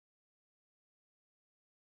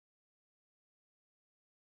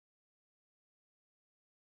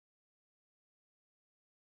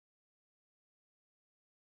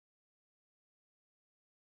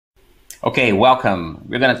Okay, welcome.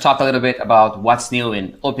 We're going to talk a little bit about what's new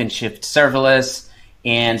in OpenShift Serverless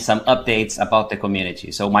and some updates about the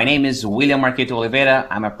community. So my name is William Markito Oliveira.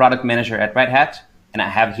 I'm a product manager at Red Hat, and I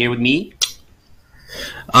have here with me.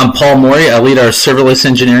 I'm Paul Morie. I lead our serverless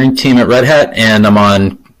engineering team at Red Hat, and I'm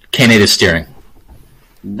on Knative steering.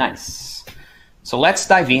 Nice. So let's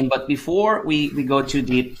dive in. But before we go too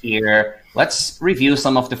deep here, let's review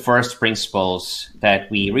some of the first principles that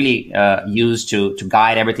we really use to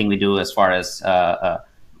guide everything we do as far as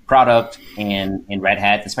product in Red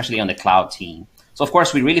Hat, especially on the cloud team. So, of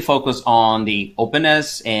course, we really focus on the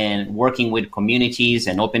openness and working with communities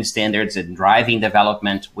and open standards and driving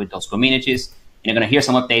development with those communities. And you're going to hear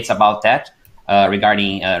some updates about that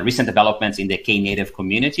regarding recent developments in the Knative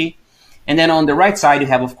community. And then on the right side, you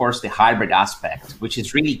have, of course, the hybrid aspect, which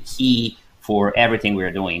is really key for everything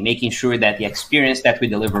we're doing, making sure that the experience that we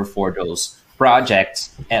deliver for those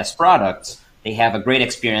projects as products, they have a great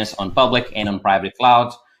experience on public and on private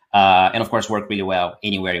cloud, and of course work really well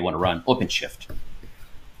anywhere you want to run OpenShift.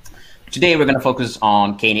 Today, we're going to focus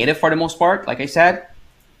on Knative for the most part, like I said.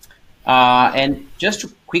 And just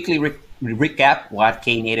to quickly recap what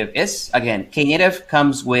Knative is, again, Knative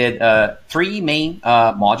comes with three main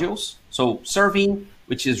modules. So serving,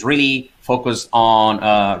 which is really focused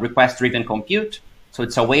on request-driven compute. So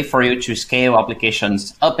it's a way for you to scale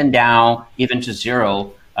applications up and down, even to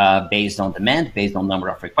zero, based on demand, based on number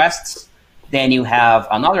of requests. Then you have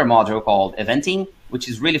another module called eventing, which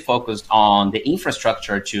is really focused on the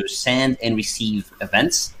infrastructure to send and receive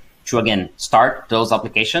events to, again, start those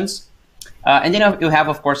applications. And then you have,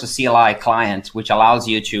 of course, a CLI client, which allows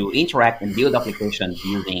you to interact and build applications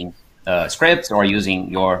using scripts or using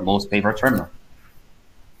your most favorite terminal.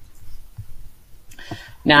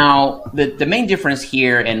 Now, the main difference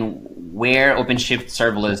here and where OpenShift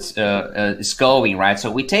Serverless is going, right?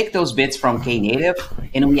 So we take those bits from Knative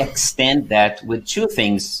and we extend that with two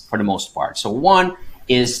things for the most part. So one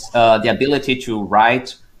is the ability to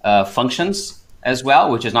write functions as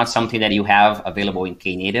well, which is not something that you have available in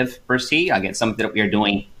Knative per se. Again, something that we are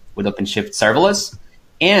doing with OpenShift Serverless.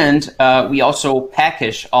 And we also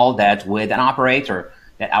package all that with an operator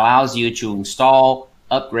that allows you to install,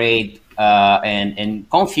 upgrade, and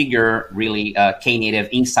configure really Knative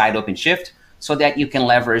inside OpenShift so that you can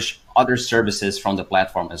leverage other services from the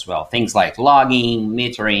platform as well. Things like logging,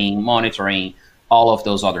 metering, monitoring, all of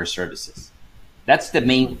those other services. That's the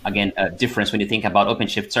main, again, difference when you think about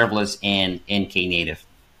OpenShift Serverless and Knative.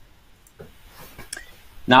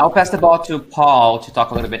 Now I'll pass the ball to Paul to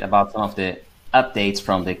talk a little bit about some of the updates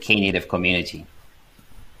from the Knative community.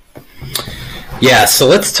 Yeah, so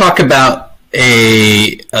let's talk about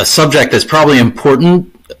a subject that's probably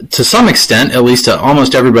important to some extent, at least to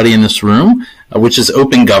almost everybody in this room, which is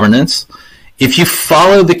open governance. If you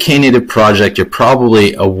follow the Knative project, you're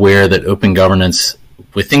probably aware that open governance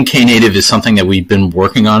within Knative is something that we've been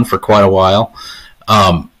working on for quite a while.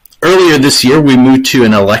 Earlier this year, we moved to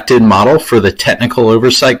an elected model for the Technical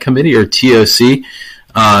Oversight Committee, or TOC,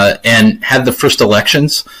 and had the first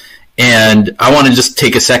elections. And I want to just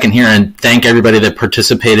take a second here and thank everybody that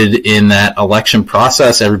participated in that election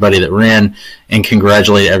process, everybody that ran, and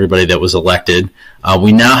congratulate everybody that was elected.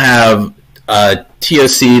 We now have a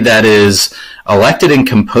TOC that is elected and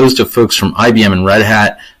composed of folks from IBM and Red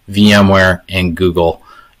Hat, VMware, and Google.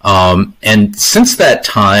 And since that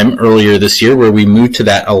time, earlier this year, where we moved to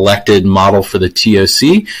that elected model for the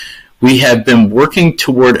TOC, we have been working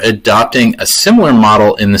toward adopting a similar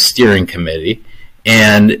model in the steering committee.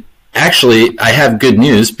 And actually, I have good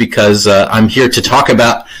news because I'm here to talk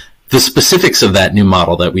about the specifics of that new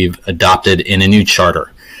model that we've adopted in a new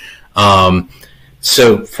charter.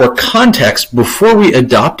 So for context, before we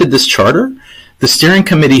adopted this charter, the steering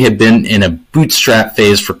committee had been in a bootstrap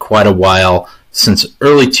phase for quite a while, since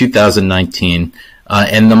early 2019.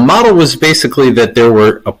 And the model was basically that there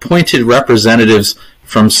were appointed representatives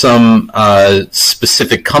from some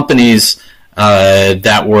specific companies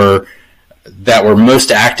that were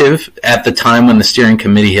most active at the time when the steering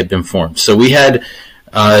committee had been formed. So we had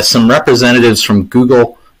some representatives from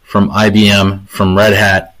Google, from IBM, from Red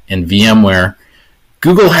Hat, and VMware.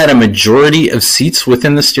 Google had a majority of seats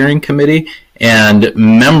within the steering committee, and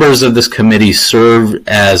members of this committee served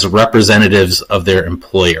as representatives of their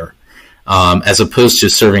employer, as opposed to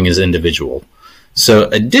serving as individual. So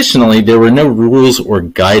additionally, there were no rules or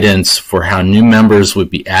guidance for how new members would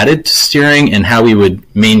be added to steering and how we would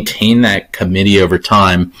maintain that committee over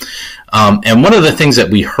time. And one of the things that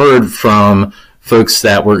we heard from folks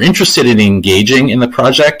that were interested in engaging in the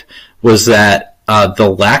project was that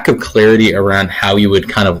the lack of clarity around how you would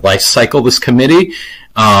kind of life cycle this committee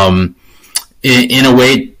in a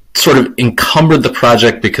way sort of encumbered the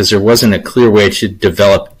project because there wasn't a clear way to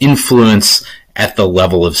develop influence at the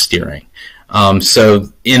level of steering.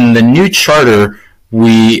 So in the new charter,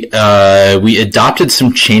 we adopted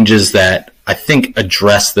some changes that I think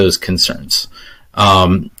address those concerns.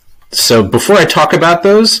 So before I talk about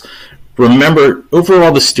those, remember,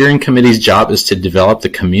 overall, the steering committee's job is to develop the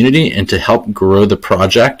community and to help grow the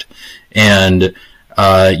project and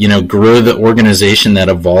grow the organization that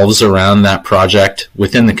evolves around that project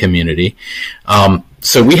within the community.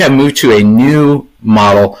 So we have moved to a new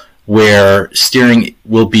model where steering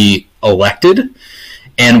will be elected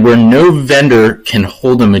and where no vendor can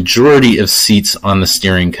hold a majority of seats on the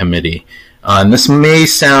steering committee. And this may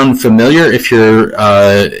sound familiar if you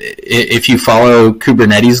follow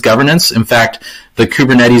Kubernetes governance. In fact, the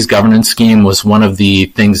Kubernetes governance scheme was one of the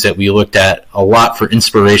things that we looked at a lot for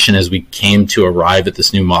inspiration as we came to arrive at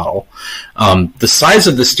this new model. The size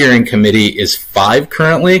of the steering committee is 5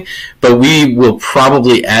 currently, but we will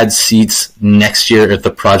probably add seats next year if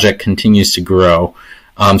the project continues to grow.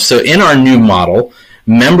 So in our new model,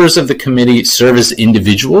 members of the committee serve as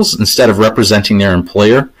individuals instead of representing their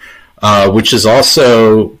employer. Which is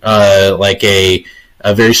also like a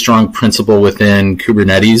very strong principle within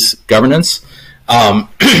Kubernetes governance.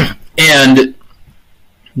 And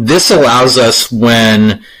this allows us,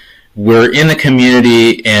 when we're in the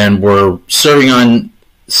community and we're serving on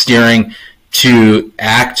steering, to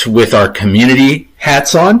act with our community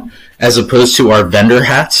hats on as opposed to our vendor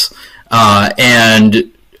hats,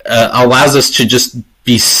 and allows us to just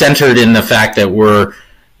be centered in the fact that we're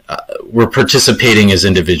participating as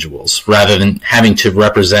individuals rather than having to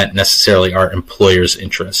represent necessarily our employer's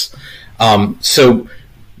interests. So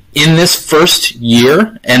in this first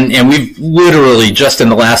year, and we've literally just in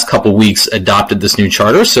the last couple weeks adopted this new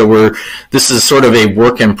charter, so this is sort of a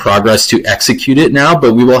work in progress to execute it now,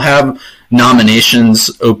 but we will have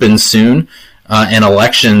nominations open soon and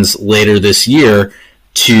elections later this year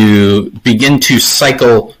to begin to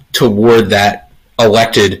cycle toward that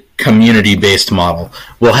elected community-based model.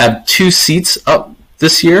 We'll have 2 seats up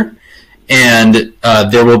this year, and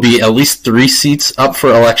there will be at least 3 seats up for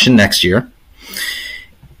election next year.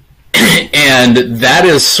 And that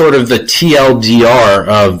is sort of the TLDR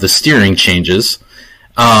of the steering changes.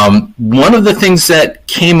 One of the things that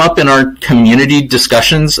came up in our community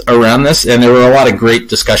discussions around this, and there were a lot of great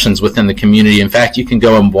discussions within the community. In fact, you can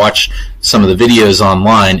go and watch some of the videos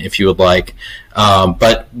online if you would like.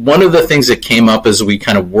 But one of the things that came up as we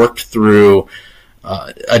kind of worked through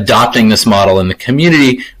adopting this model in the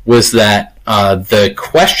community was that the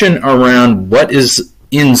question around what is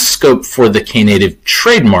in scope for the Knative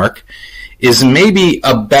trademark is maybe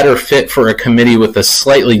a better fit for a committee with a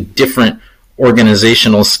slightly different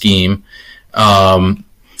organizational scheme,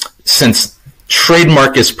 since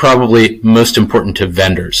trademark is probably most important to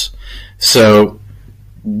vendors. So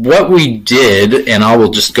what we did, and I will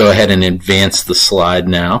just go ahead and advance the slide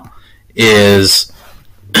now, is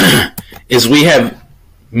we have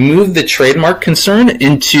moved the trademark concern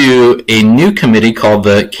into a new committee called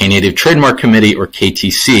the Knative Trademark Committee, or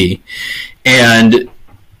KTC. And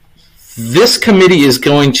this committee is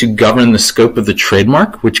going to govern the scope of the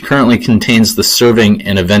trademark, which currently contains the serving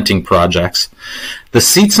and eventing projects. The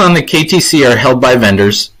seats on the KTC are held by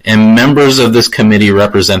vendors, and members of this committee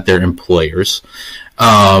represent their employers.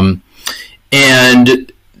 And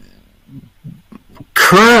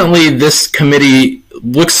currently, this committee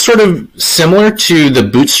looks sort of similar to the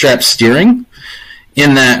bootstrap steering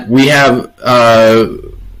in that we have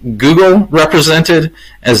Google represented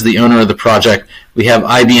as the owner of the project. We have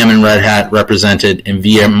IBM and Red Hat represented and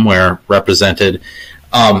VMware represented.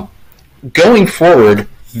 Going forward,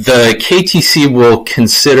 the KTC will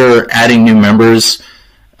consider adding new members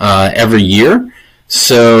every year.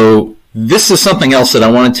 So this is something else that I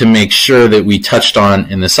wanted to make sure that we touched on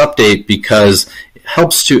in this update, because it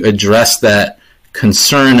helps to address that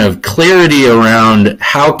concern of clarity around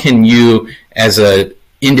how can you, as an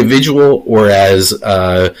individual or as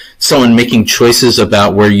someone making choices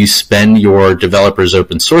about where you spend your developers'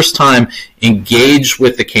 open source time, engage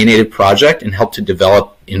with the Knative project and help to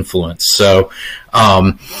develop influence. So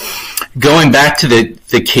going back to the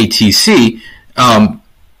KTC,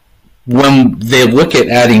 when they look at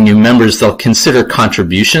adding new members, they'll consider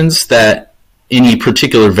contributions that any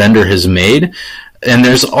particular vendor has made. And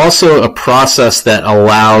there's also a process that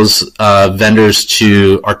allows vendors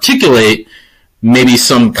to articulate maybe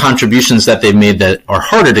some contributions that they've made that are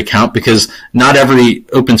harder to count, because not every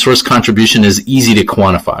open source contribution is easy to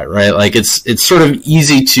quantify, right? Like it's sort of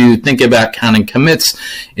easy to think about counting commits.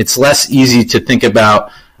 It's less easy to think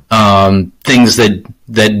about things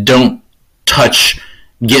that don't touch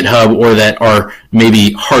GitHub or that are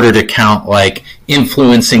maybe harder to count, like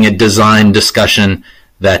influencing a design discussion,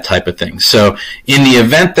 that type of thing. So in the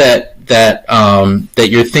event that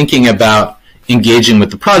you're thinking about engaging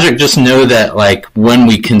with the project, just know that like when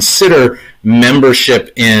we consider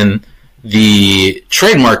membership in the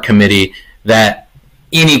trademark committee, that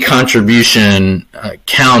any contribution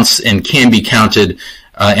counts and can be counted,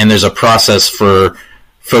 and there's a process for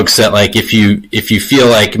folks that, like, if you feel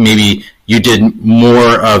like maybe you did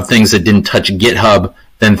more of things that didn't touch GitHub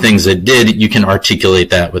than things that did, you can articulate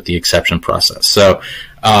that with the exception process. So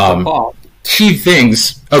key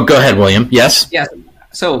things. Oh, go ahead, William. Yes? Yes.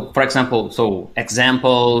 So, for example,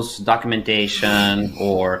 examples, documentation,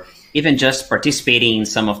 or even just participating in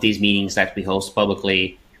some of these meetings that we host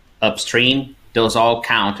publicly upstream, those all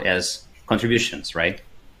count as contributions, right?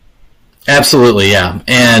 Absolutely, yeah.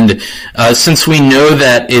 And since we know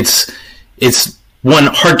that it's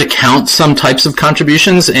hard to count some types of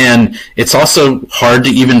contributions, and it's also hard to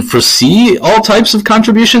even foresee all types of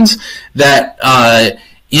contributions, that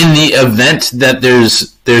in the event that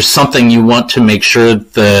there's something you want to make sure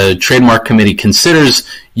the trademark committee considers,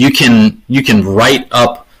 you can write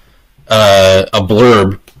up a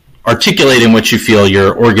blurb articulating what you feel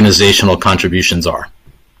your organizational contributions are.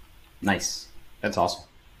 Nice. That's awesome.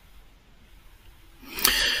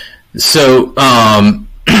 So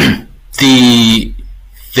the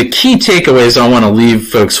key takeaways I want to leave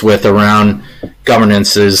folks with around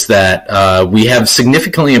governance is that we have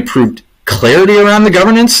significantly improved clarity around the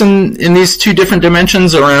governance in these two different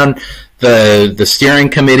dimensions around the steering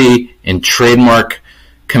committee and trademark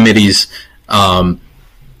committees,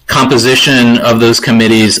 composition of those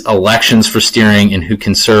committees, elections for steering and who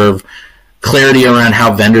can serve, clarity around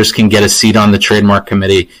how vendors can get a seat on the trademark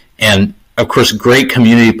committee, and of course, great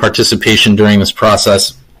community participation during this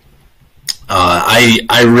process.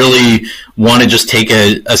 I really want to just take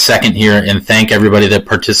a second here and thank everybody that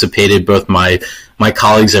participated, both my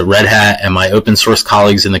colleagues at Red Hat and my open source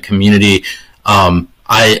colleagues in the community. I'm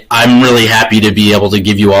really happy to be able to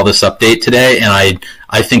give you all this update today, and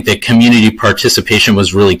I think that community participation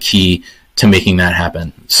was really key to making that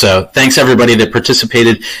happen. So thanks everybody that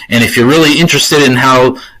participated, and if you're really interested in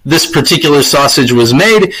how this particular sausage was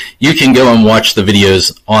made, you can go and watch the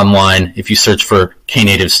videos online if you search for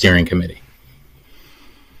Knative Steering Committee.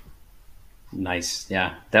 Nice,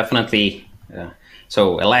 yeah, definitely.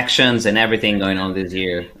 So elections and everything going on this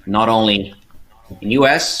year, not only in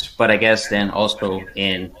US, but I guess then also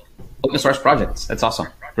in open source projects. That's awesome,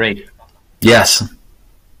 great. Yes.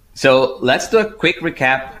 So let's do a quick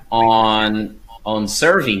recap on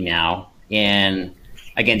serving now. And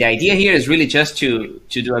again, the idea here is really just to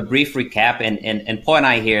do a brief recap, and Paul and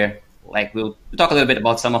I here, like, we'll talk a little bit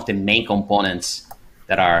about some of the main components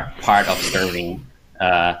that are part of serving,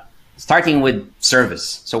 starting with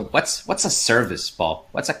service. So what's a service, Paul?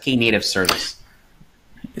 What's a Knative service?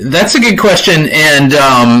 That's a good question, and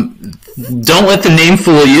don't let the name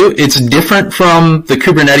fool you. It's different from the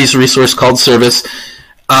Kubernetes resource called service.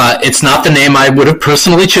 It's not the name I would have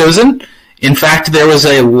personally chosen. In fact, there was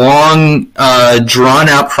a long,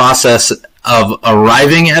 drawn-out process of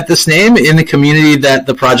arriving at this name in the community that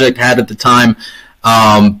the project had at the time.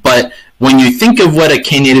 But when you think of what a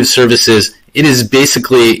Knative service is, it is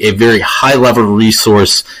basically a very high-level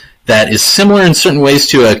resource that is similar in certain ways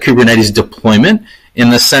to a Kubernetes deployment, in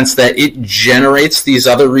the sense that it generates these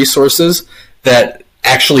other resources that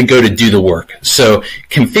actually go to do the work. So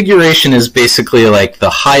configuration is basically like the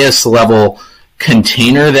highest level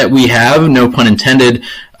container that we have, no pun intended,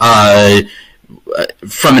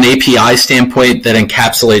 from an API standpoint that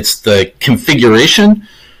encapsulates the configuration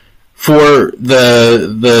for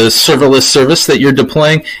the serverless service that you're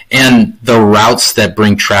deploying and the routes that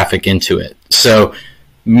bring traffic into it. So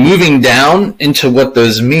moving down into what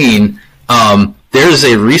those mean, there's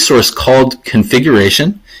a resource called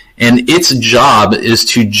configuration, and its job is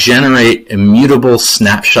to generate immutable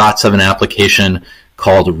snapshots of an application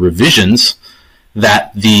called revisions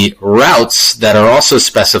that the routes that are also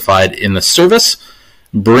specified in the service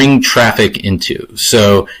bring traffic into.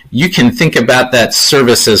 So you can think about that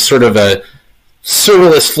service as sort of a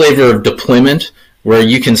serverless flavor of deployment, where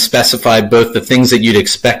you can specify both the things that you'd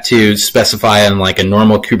expect to specify in like a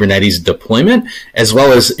normal Kubernetes deployment, as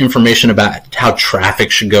well as information about how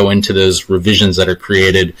traffic should go into those revisions that are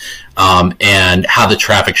created, and how the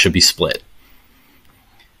traffic should be split.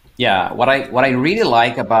 Yeah, what I really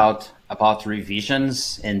like about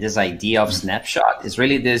revisions and this idea of snapshot is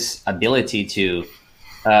really this ability to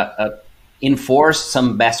enforce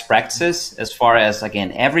some best practices, as far as,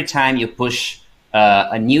 again, every time you push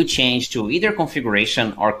a new change to either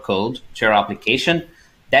configuration or code to your application,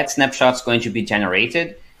 that snapshot's going to be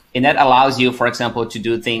generated. And that allows you, for example, to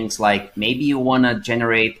do things like maybe you want to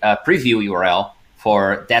generate a preview URL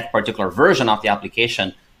for that particular version of the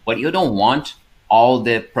application, but you don't want all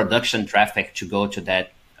the production traffic to go to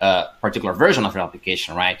that particular version of your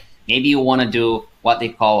application, right? Maybe you want to do what they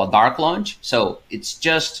call a dark launch. So it's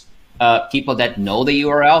just people that know the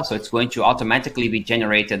URL. So it's going to automatically be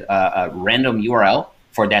generated a random URL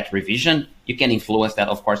for that revision. You can influence that,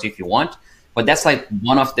 of course, if you want. But that's like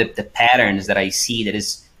one of the patterns that I see that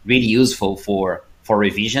is really useful for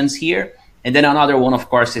revisions here. And then another one, of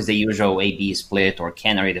course, is the usual A/B split or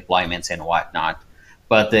canary deployments and whatnot.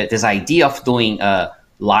 But this idea of doing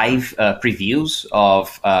live previews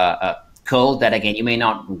of code that, again, you may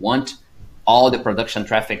not want all the production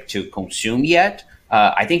traffic to consume yet,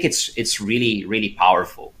 I think it's really, really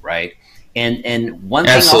powerful, right? And one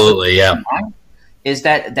thing absolutely, yeah, is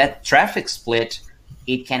that traffic split,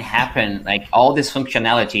 it can happen, like all this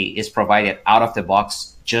functionality is provided out of the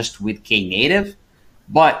box just with Knative,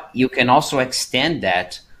 but you can also extend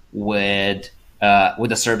that with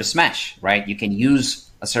a service mesh, right? You can use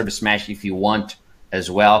a service mesh if you want as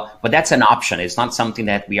well, but that's an option. It's not something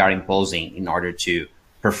that we are imposing in order to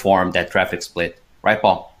perform that traffic split, right,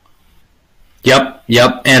 Paul? Yep.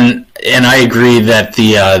 And I agree that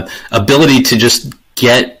the ability to just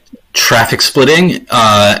get traffic splitting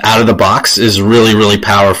out of the box is really, really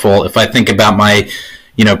powerful. If I think about my,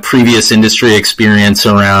 previous industry experience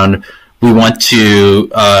around, we want to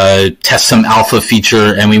test some alpha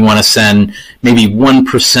feature and we want to send maybe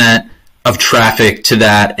 1% of traffic to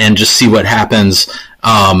that and just see what happens.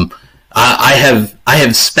 I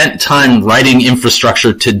have spent time writing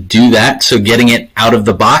infrastructure to do that, so getting it out of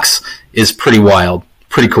the box is pretty wild,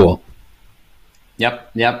 pretty cool.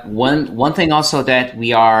 Yep. One thing also that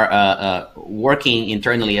we are working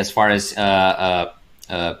internally as far as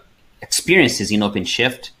experiences in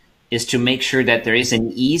OpenShift is to make sure that there is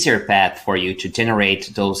an easier path for you to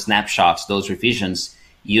generate those snapshots, those revisions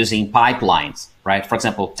using pipelines, right? For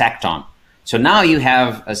example, Tecton. So now you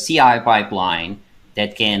have a CI pipeline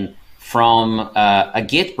that can, from a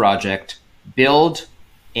Git project, build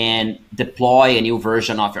and deploy a new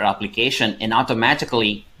version of your application and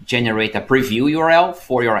automatically generate a preview URL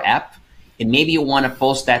for your app. And maybe you want to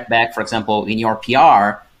post that back, for example, in your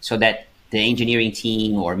PR so that the engineering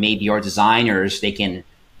team or maybe your designers, they can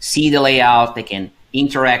see the layout, they can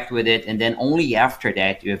interact with it, and then only after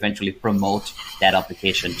that you eventually promote that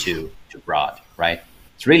application to prod, right?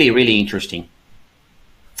 It's really, really interesting.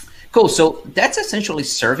 Cool, so that's essentially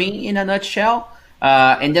serving in a nutshell.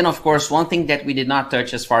 And then, of course, one thing that we did not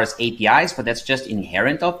touch as far as APIs, but that's just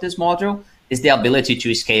inherent of this module, is the ability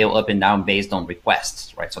to scale up and down based on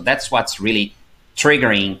requests, right? So that's what's really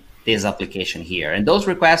triggering this application here. And those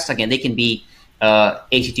requests, again, they can be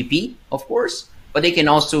HTTP, of course, but they can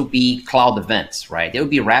also be cloud events, right? They will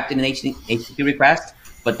be wrapped in an HTTP request,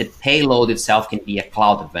 but the payload itself can be a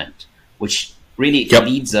cloud event, which really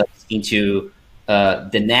leads us into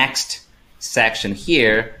the next section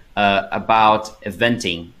here about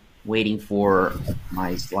eventing. Waiting for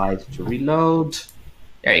my slides to reload.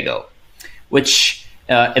 There you go. Which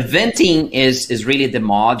eventing is really the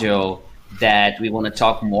module that we want to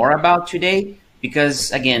talk more about today,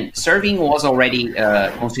 because again, serving was already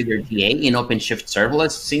considered GA in OpenShift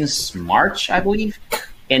Serverless since March, I believe.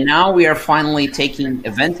 And now we are finally taking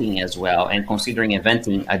eventing as well and considering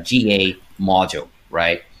eventing a GA module,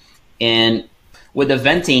 right? And with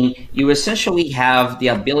eventing, you essentially have the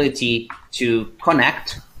ability to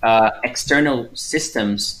connect external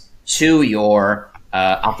systems to your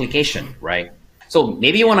application, right? So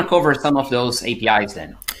maybe you want to cover some of those APIs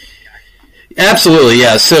then. Absolutely,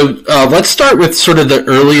 yeah. So let's start with sort of the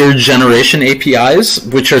earlier generation APIs,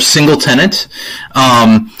 which are single tenant.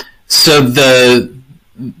 So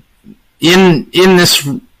in this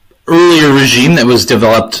earlier regime that was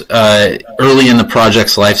developed early in the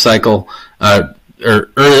project's lifecycle,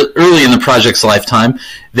 or early in the project's lifetime,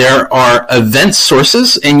 there are event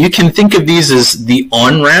sources, and you can think of these as the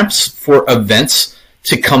on-ramps for events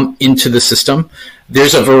to come into the system.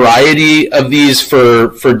 There's a variety of these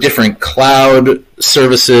for different cloud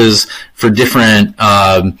services, for different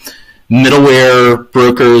middleware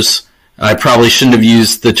brokers. I probably shouldn't have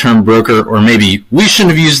used the term broker, or maybe we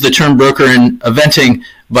shouldn't have used the term broker in eventing,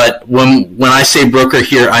 but when I say broker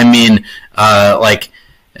here, I mean like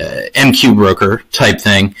MQ broker type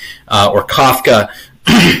thing, or Kafka.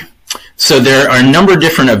 So there are a number of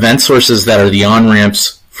different event sources that are the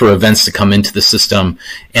on-ramps for events to come into the system.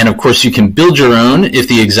 And of course, you can build your own if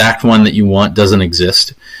the exact one that you want doesn't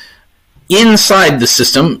exist. Inside the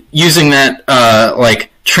system, using that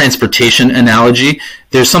like transportation analogy,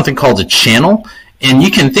 there's something called a channel. And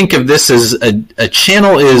you can think of this as a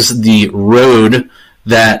channel is the road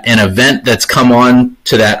that an event that's come on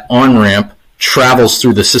to that on-ramp travels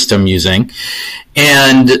through the system using.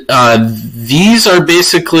 And these are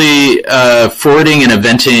basically forwarding and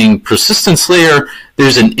eventing persistence layer.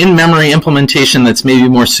 There's an in-memory implementation that's maybe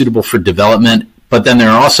more suitable for development, but then there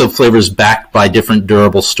are also flavors backed by different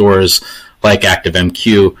durable stores like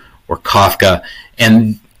ActiveMQ or Kafka.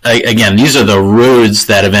 And again, these are the roads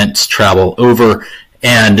that events travel over.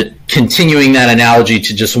 And continuing that analogy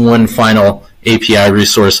to just one final API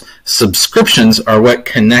resource, subscriptions are what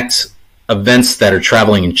connects events that are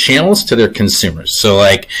traveling in channels to their consumers. So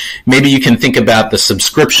like maybe you can think about the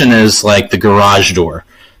subscription as like the garage door.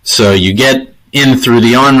 So you get in through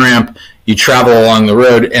the on-ramp, you travel along the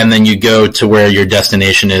road, and then you go to where your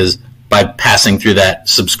destination is by passing through that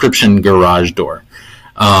subscription garage door.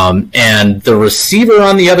 And the receiver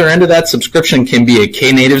on the other end of that subscription can be a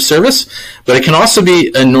Knative service, but it can also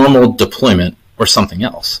be a normal deployment or something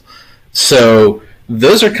else. So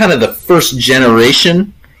those are kind of the first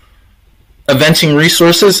generation eventing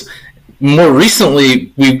resources. More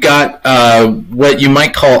recently, we've got what you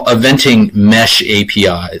might call eventing mesh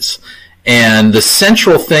APIs. And the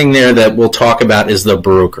central thing there that we'll talk about is the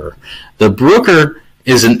broker. The broker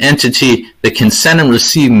is an entity that can send and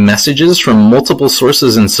receive messages from multiple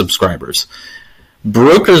sources and subscribers.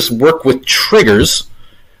 Brokers work with triggers,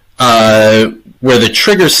 where the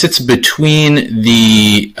trigger sits between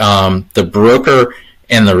the broker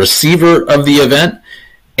and the receiver of the event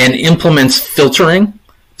and implements filtering.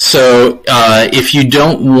 So if you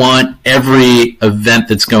don't want every event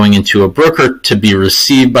that's going into a broker to be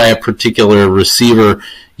received by a particular receiver,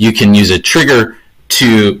 you can use a trigger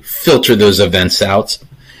to filter those events out.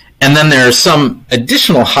 And then there are some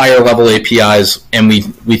additional higher level APIs, and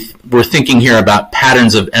we're thinking here about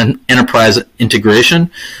patterns of enterprise integration.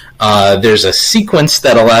 There's a sequence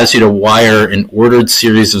that allows you to wire an ordered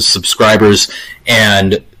series of subscribers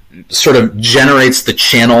and sort of generates the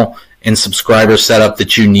channel and subscriber setup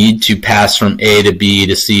that you need to pass from A to B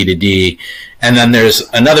to C to D. And then there's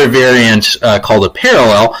another variant called a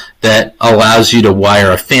parallel that allows you to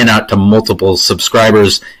wire a fan out to multiple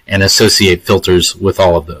subscribers and associate filters with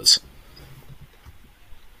all of those.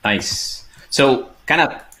 Nice. So kind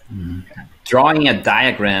of drawing a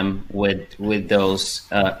diagram with those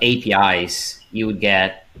APIs, you would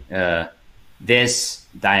get this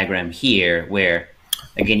diagram here where,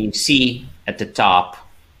 again, you see at the top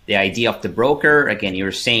the idea of the broker. Again,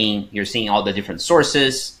 you're seeing all the different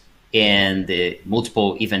sources and the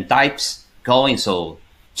multiple event types going. So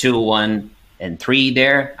 2, 1, and 3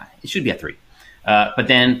 there. It should be a 3. But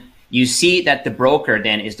then you see that the broker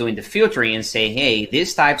then is doing the filtering and say, hey,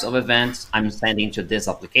 these types of events I'm sending to this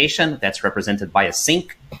application that's represented by a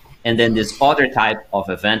sink. And then this other type of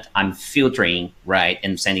event I'm filtering, right,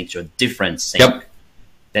 and sending to a different sink. Yep.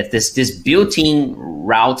 That this built-in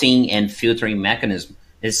routing and filtering mechanism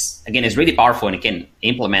is really powerful, and it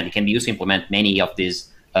can be used to implement many of these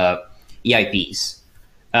EIPs.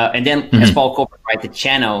 And then, as Paul covered, right, the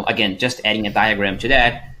channel, again, just adding a diagram to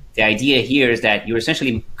that, the idea here is that you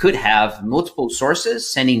essentially could have multiple sources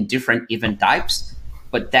sending different event types,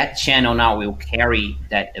 but that channel now will carry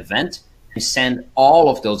that event and send all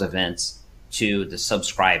of those events to the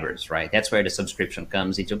subscribers, right? That's where the subscription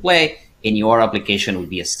comes into play, and your application would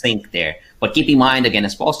be a sink there. But keep in mind, again,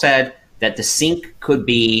 as Paul said, that the sink could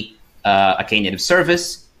be a Knative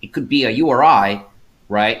service, it could be a URI,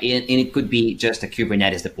 right? And it could be just a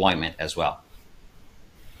Kubernetes deployment as well.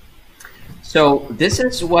 So this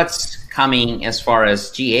is what's coming as far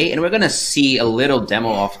as GA, and we're going to see a little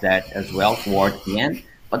demo of that as well towards the end.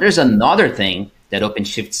 But there's another thing that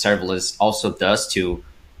OpenShift Serverless also does to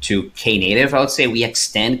Knative. I would say we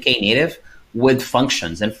extend Knative with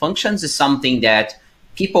functions, and functions is something that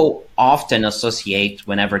people often associate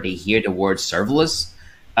whenever they hear the word serverless.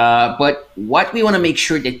 But what we want to make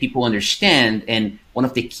sure that people understand, and one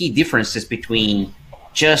of the key differences between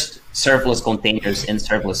just serverless containers and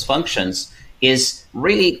serverless functions, is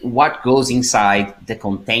really what goes inside the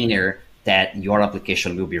container that your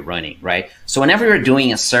application will be running, right? So whenever you're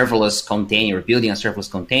doing a serverless container, building a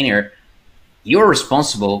serverless container, you're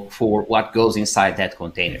responsible for what goes inside that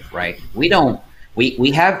container, right?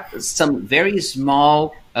 We have some very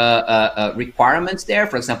small requirements there.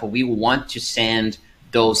 For example, we want to send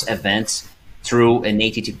those events through an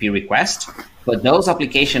HTTP request, but those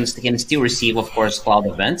applications can still receive, of course, cloud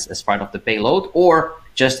events as part of the payload, or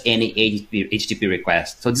just any HTTP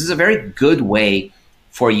request. So this is a very good way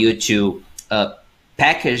for you to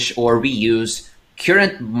package or reuse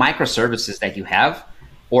current microservices that you have,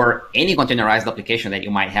 or any containerized application that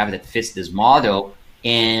you might have that fits this model,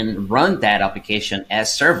 and run that application as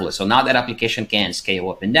serverless. So now that application can scale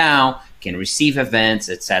up and down, can receive events,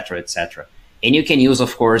 etc., etc. And you can use,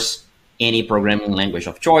 of course, any programming language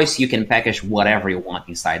of choice. You can package whatever you want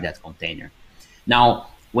inside that container. Now,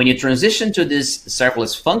 when you transition to this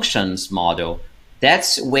serverless functions model,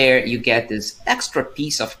 that's where you get this extra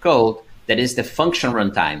piece of code that is the function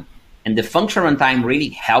runtime. And the function runtime really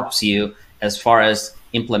helps you as far as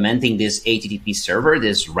implementing this HTTP server,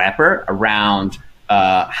 this wrapper around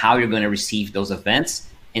how you're going to receive those events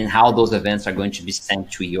and how those events are going to be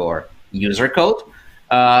sent to your user code.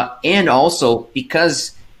 And also,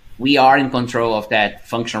 because we are in control of that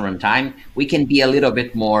function runtime, we can be a little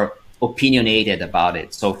bit more opinionated about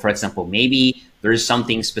it. So, for example, maybe there's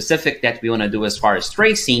something specific that we want to do as far as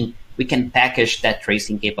tracing. We can package that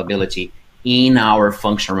tracing capability in our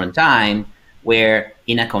function runtime, where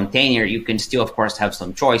in a container, you can still, of course, have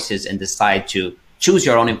some choices and decide to choose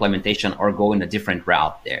your own implementation or go in a different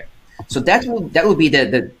route there. So that will be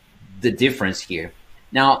the difference here.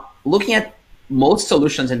 Now, looking at most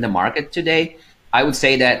solutions in the market today, I would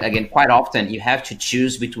say that, again, quite often you have to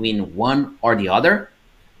choose between one or the other,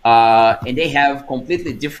 and they have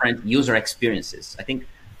completely different user experiences. I think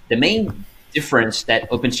the main difference that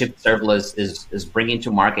OpenShift Serverless is bringing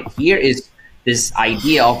to market here is this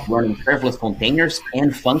idea of running serverless containers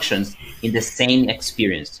and functions in the same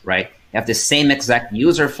experience, right? You have the same exact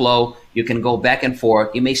user flow. You can go back and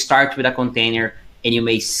forth. You may start with a container and you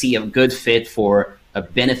may see a good fit for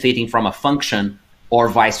benefiting from a function, or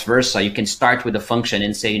vice versa. You can start with a function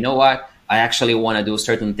and say, you know what? I actually want to do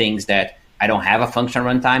certain things that I don't have a function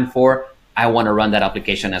runtime for. I want to run that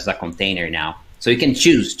application as a container now. So you can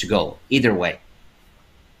choose to go either way.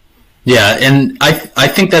 Yeah, and I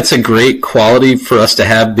think that's a great quality for us to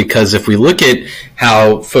have, because if we look at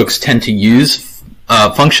how folks tend to use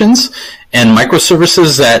functions and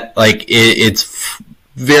microservices, that it's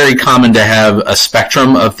very common to have a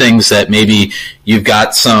spectrum of things that maybe you've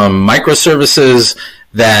got some microservices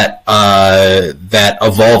that that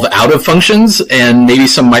evolve out of functions, and maybe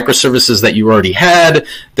some microservices that you already had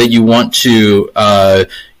that you want to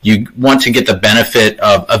get the benefit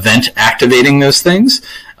of event activating those things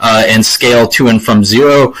and scale to and from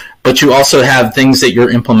zero. But you also have things that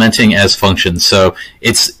you're implementing as functions. So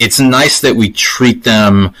it's nice that we treat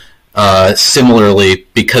them similarly,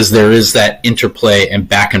 because there is that interplay and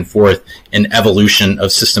back and forth and evolution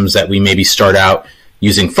of systems that we maybe start out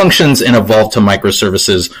using functions and evolve to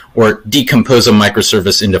microservices, or decompose a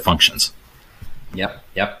microservice into functions.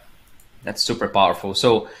 Yep. That's super powerful.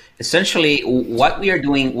 So essentially what we are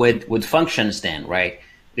doing with functions then, right?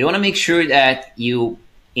 We want to make sure that you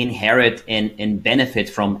inherit and benefit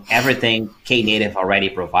from everything Knative already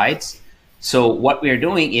provides. So what we are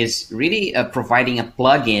doing is really providing a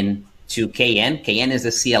plugin to KN. KN is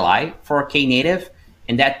the CLI for Knative,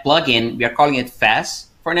 and that plugin, we are calling it FAS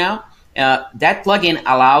for now. That plugin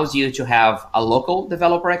allows you to have a local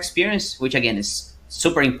developer experience, which again is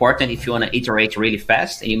super important if you want to iterate really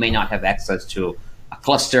fast and you may not have access to a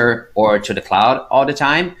cluster or to the cloud all the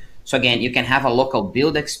time. So again, you can have a local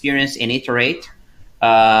build experience and iterate.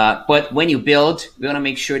 But when you build, we want to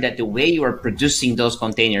make sure that the way you are producing those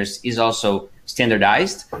containers is also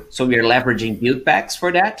standardized. So we are leveraging build packs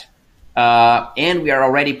for that. And we are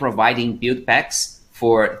already providing build packs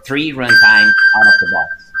for 3 runtime out of the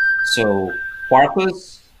box. So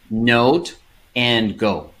Quarkus, Node, and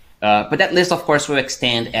Go. But that list, of course, will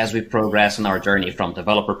extend as we progress on our journey from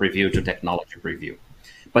developer preview to technology preview.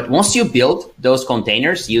 But once you build those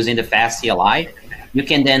containers using the FAST CLI, you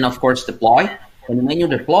can then, of course, deploy. And when you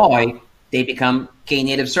deploy, they become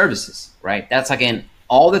Knative services, right? That's, again,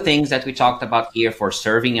 all the things that we talked about here for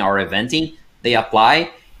serving our eventing, they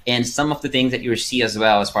apply. And some of the things that you see as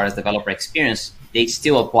well as far as developer experience, they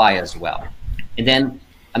still apply as well. And then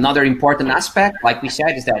another important aspect, like we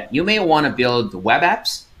said, is that you may want to build web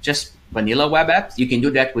apps, just vanilla web apps. You can do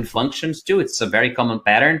that with functions too. It's a very common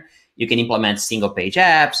pattern. You can implement single page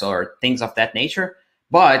apps or things of that nature.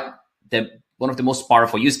 But one of the most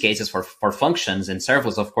powerful use cases for functions and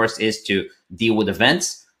serverless, of course, is to deal with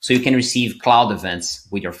events. So you can receive cloud events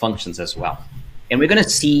with your functions as well. And we're going to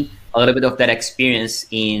see a little bit of that experience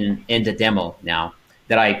in the demo now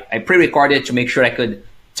that I pre-recorded to make sure I could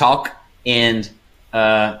talk and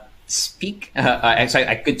speak. Actually,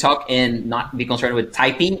 I could talk and not be concerned with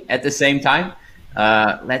typing at the same time.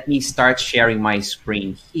 Let me start sharing my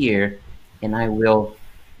screen here, and I will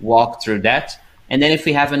walk through that. And then if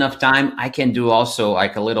we have enough time, I can do also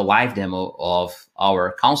like a little live demo of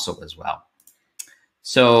our console as well.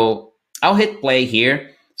 So I'll hit play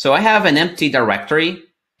here. So I have an empty directory,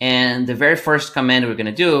 and the very first command we're going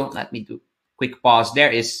to do, let me do a quick pause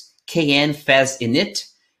there, is kn faz init,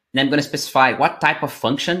 and I'm going to specify what type of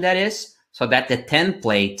function that is so that the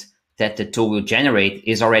template that the tool will generate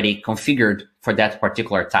is already configured for that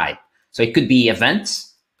particular type. So it could be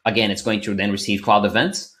events. Again, it's going to then receive cloud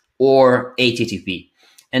events or HTTP.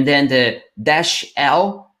 And then the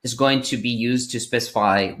 -L is going to be used to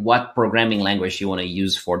specify what programming language you want to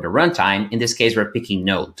use for the runtime. In this case, we're picking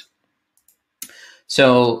Node.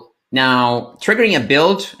 So now triggering a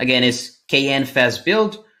build, again, is kn faz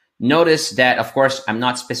build. Notice that, of course, I'm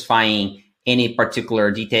not specifying any particular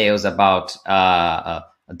details about a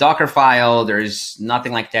Docker file. There's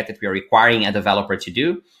nothing like that that we're requiring a developer to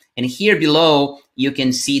do. And here below, you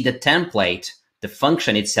can see the template, the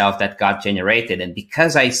function itself that got generated. And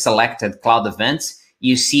because I selected cloud events,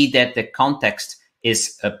 you see that the context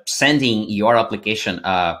is sending your application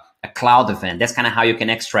a cloud event. That's kind of how you can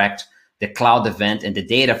extract the cloud event and the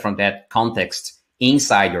data from that context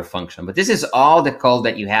inside your function. But this is all the code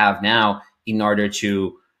that you have now in order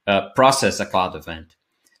to process a cloud event.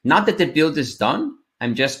 Not that the build is done.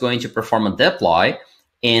 I'm just going to perform a deploy.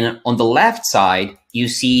 And on the left side, you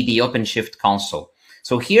see the OpenShift console.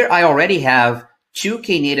 So here I already have two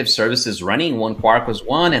Knative services running, one Quarkus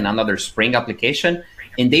one and another Spring application,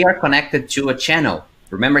 and they are connected to a channel.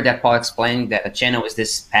 Remember that Paul explained that a channel is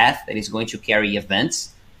this path that is going to carry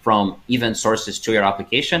events from event sources to your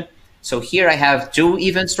application. So here I have two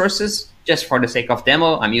event sources. Just for the sake of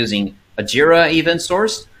demo, I'm using a Jira event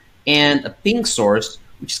source and a ping source,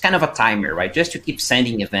 which is kind of a timer, right? Just to keep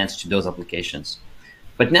sending events to those applications.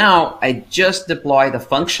 But now I just deploy the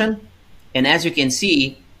function, and as you can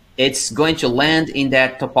see, it's going to land in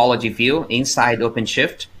that topology view inside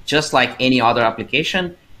OpenShift, just like any other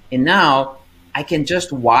application. And now I can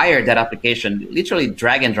just wire that application, literally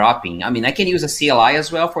drag and dropping. I mean, I can use a CLI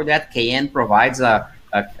as well for that. KN provides a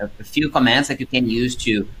few commands that you can use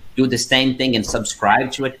to do the same thing and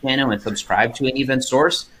subscribe to a channel and subscribe to an event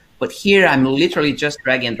source. But here I'm literally just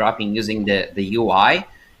drag and dropping using the UI.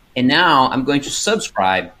 And now I'm going to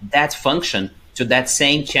subscribe that function to that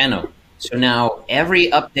same channel. So now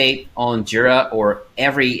every update on Jira or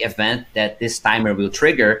every event that this timer will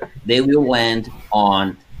trigger, they will land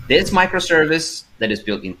on this microservice that is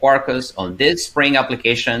built in Quarkus, on this Spring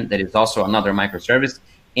application that is also another microservice,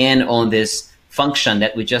 and on this function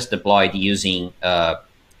that we just deployed using the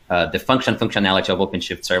functionality of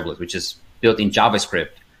OpenShift Serverless, which is built in JavaScript.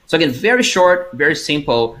 So again, very short, very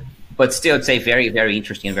simple, but still, I'd say very, very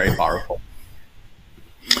interesting and very powerful.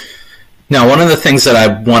 Now, one of the things that I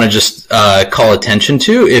want to just call attention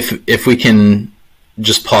to, if we can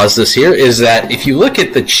just pause this here, is that if you look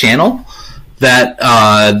at the channel that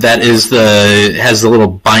has the little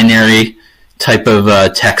binary type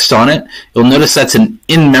of text on it, you'll notice that's an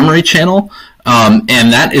in-memory channel,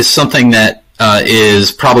 and that is something that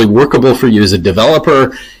is probably workable for you as a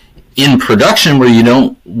developer. In production, where you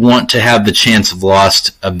don't want to have the chance of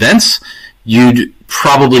lost events, you'd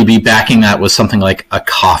probably be backing that with something like a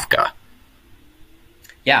Kafka.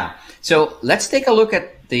 Yeah, so let's take a look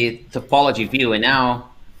at the topology view. And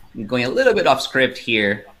now I'm going a little bit off script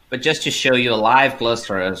here, but just to show you a live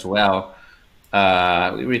cluster as well.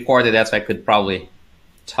 We recorded that so I could probably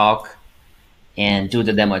talk and do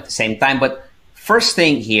the demo at the same time. But first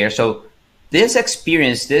thing here, so this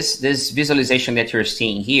experience, this visualization that you're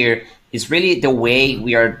seeing here is really the way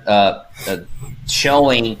we are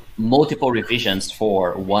showing multiple revisions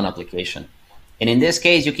for one application. And in this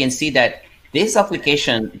case, you can see that this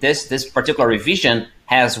application, this particular revision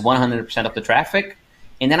has 100% of the traffic.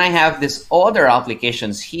 And then I have these other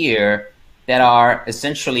applications here that are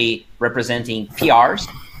essentially representing PRs,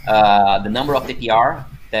 the number of the PR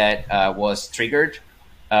that was triggered,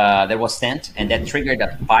 that was sent, and that triggered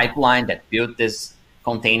a pipeline that built this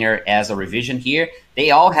container as a revision here.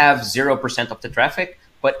 They all have 0% of the traffic,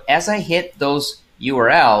 but as I hit those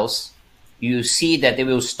URLs, you see that they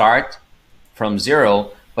will start from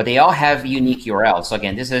 0, but they all have unique URLs. So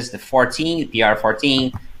again, this is the 14,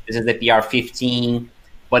 PR14, this is the PR15,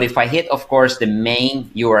 but if I hit, of course, the main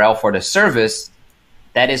URL for the service,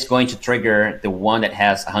 that is going to trigger the one that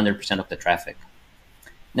has 100% of the traffic.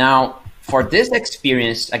 Now, for this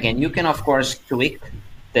experience, again, you can, of course, tweak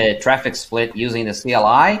the traffic split using the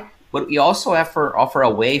CLI, but we also offer a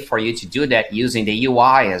way for you to do that using the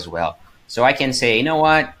UI as well. So I can say, you know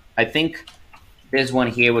what, I think this one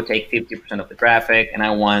here will take 50% of the traffic, and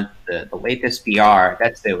I want the latest PR,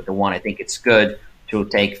 that's the one I think it's good to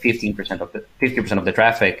take 50% of the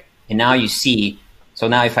traffic. And now you see, so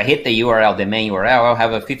now if I hit the URL, the main URL, I'll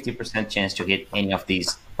have a 50% chance to hit any of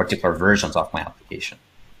these particular versions of my application.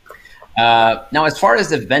 Now, as far as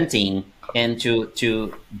the venting, and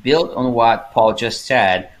to build on what Paul just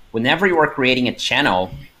said, whenever you are creating a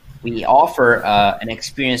channel, we offer an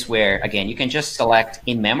experience where, again, you can just select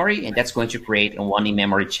in-memory, and that's going to create a one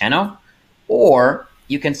in-memory channel, or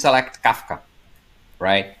you can select Kafka,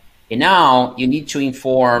 right? And now you need to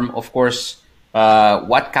inform, of course,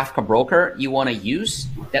 what Kafka broker you want to use.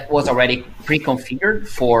 That was already pre-configured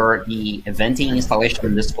for the eventing installation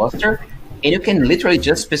in this cluster. And you can literally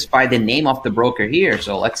just specify the name of the broker here.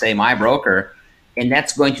 So let's say my broker, and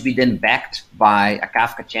that's going to be then backed by a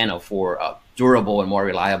Kafka channel for durable and more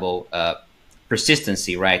reliable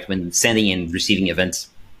persistency, right, when sending and receiving events.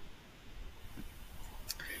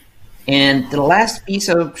 And the last piece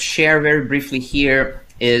I'll share very briefly here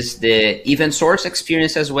is the event source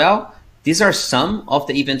experience as well. These are some of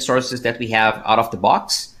the event sources that we have out of the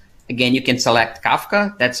box. Again, you can select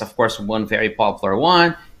Kafka. That's, of course, one very popular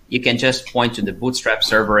one. You can just point to the Bootstrap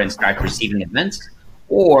server and start receiving events.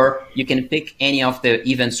 Or you can pick any of the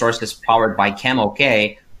event sources powered by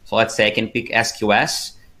CamOK. So let's say I can pick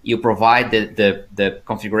SQS. You provide the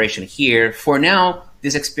configuration here. For now,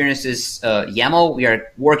 this experience is YAML. We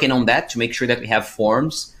are working on that to make sure that we have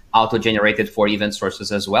forms auto-generated for event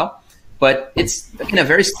sources as well. But it's in a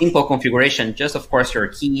very simple configuration, just of course your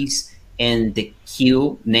keys and the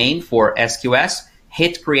queue name for SQS,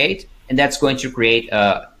 hit create, and that's going to create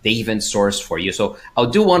the event source for you. So I'll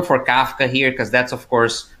do one for Kafka here, because that's of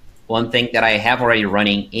course one thing that I have already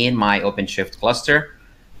running in my OpenShift cluster.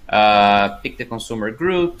 Pick the consumer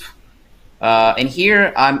group. And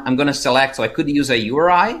here I'm going to select, so I could use a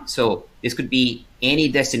URI. So this could be any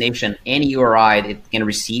destination, any URI that can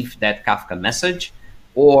receive that Kafka message,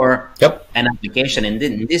 or an application. And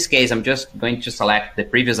in this case, I'm just going to select the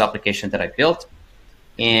previous application that I built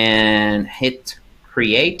and hit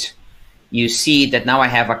create. You see that now I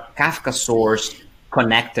have a Kafka source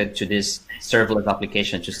connected to this serverless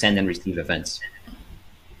application to send and receive events.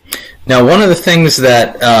 Now, one of the things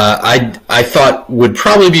that I thought would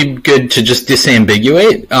probably be good to just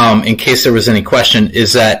disambiguate, in case there was any question,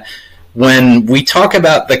 is that when we talk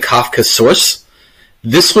about the Kafka source,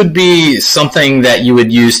 this would be something that you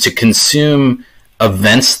would use to consume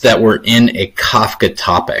events that were in a Kafka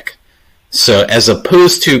topic. So as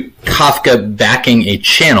opposed to Kafka backing a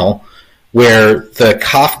channel where the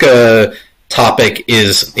Kafka topic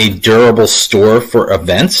is a durable store for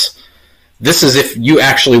events, this is if you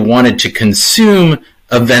actually wanted to consume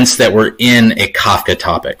events that were in a Kafka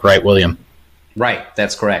topic, right, William? Right,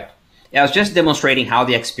 that's correct. Yeah, I was just demonstrating how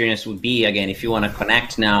the experience would be, again, if you want to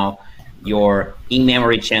connect now your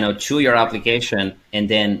in-memory channel to your application and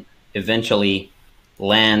then eventually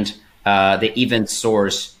land the event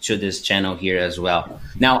source to this channel here as well.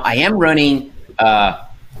 Now, I am running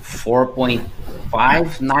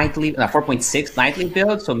 4.5 nightly, 4.6 nightly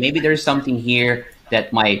build, so maybe there's something here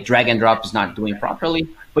that my drag and drop is not doing properly,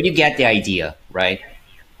 but you get the idea, right?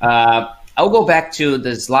 I'll go back to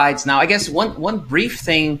the slides now. I guess one brief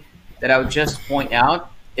thing that I would just point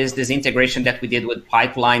out is this integration that we did with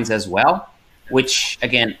pipelines as well, which,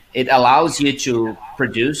 again, it allows you to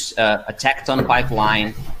produce a Tekton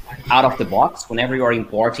pipeline out of the box whenever you're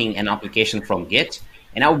importing an application from Git.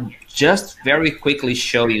 And I'll just very quickly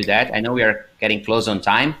show you that. I know we are getting close on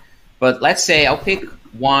time, but let's say I'll pick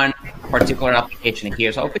one particular application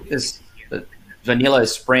here. So I'll pick this vanilla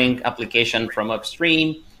Spring application from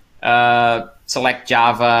upstream, select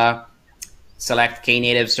Java, select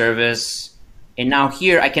Knative service, and now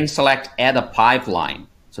here I can select add a pipeline.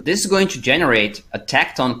 So this is going to generate a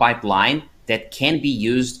Tekton pipeline that can be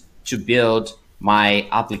used to build my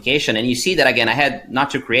application. And you see that, again, I had not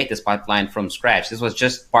to create this pipeline from scratch. This was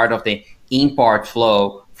just part of the import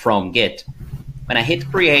flow from Git. When I hit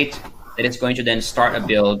create, that it's going to then start a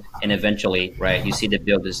build, and eventually, right, you see the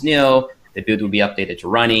build is new, the build will be updated to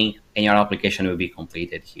running, and your application will be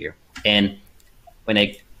completed here. And when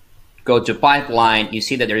I go to pipeline, you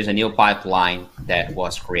see that there is a new pipeline that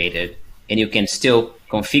was created, and you can still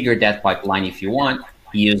configure that pipeline if you want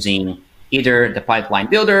using either the pipeline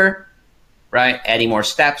builder, right, adding more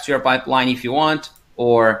steps to your pipeline if you want,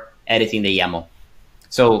 or editing the YAML.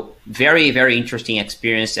 So very, very interesting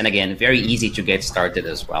experience, and again, very easy to get started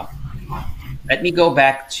as well. Let me go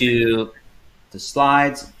back to the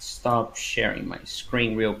slides. Stop sharing my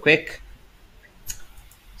screen real quick.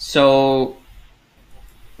 So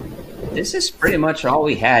this is pretty much all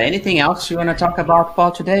we had. Anything else you want to talk about,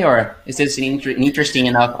 Paul, today, or is this an interesting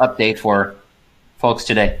enough update for folks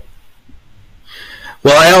today?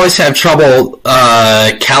 Well, I always have trouble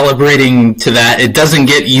calibrating to that. It doesn't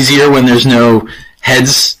get easier when there's no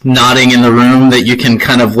heads nodding in the room that you can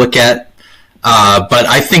kind of look at. But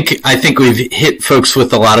I think we've hit folks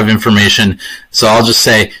with a lot of information. So I'll just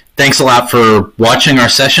say Thanks a lot for watching our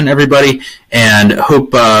session, everybody, and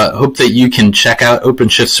hope that you can check out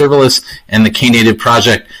OpenShift Serverless and the Knative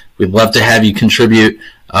project. We'd love to have you contribute.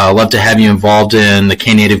 Love to have you involved in the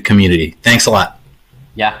Knative community. Thanks a lot.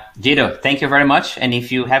 Yeah, Gito, thank you very much. And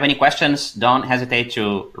if you have any questions, don't hesitate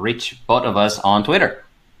to reach both of us on Twitter.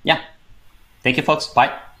 Yeah. Thank you, folks.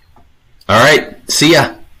 Bye. All right. See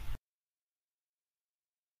ya.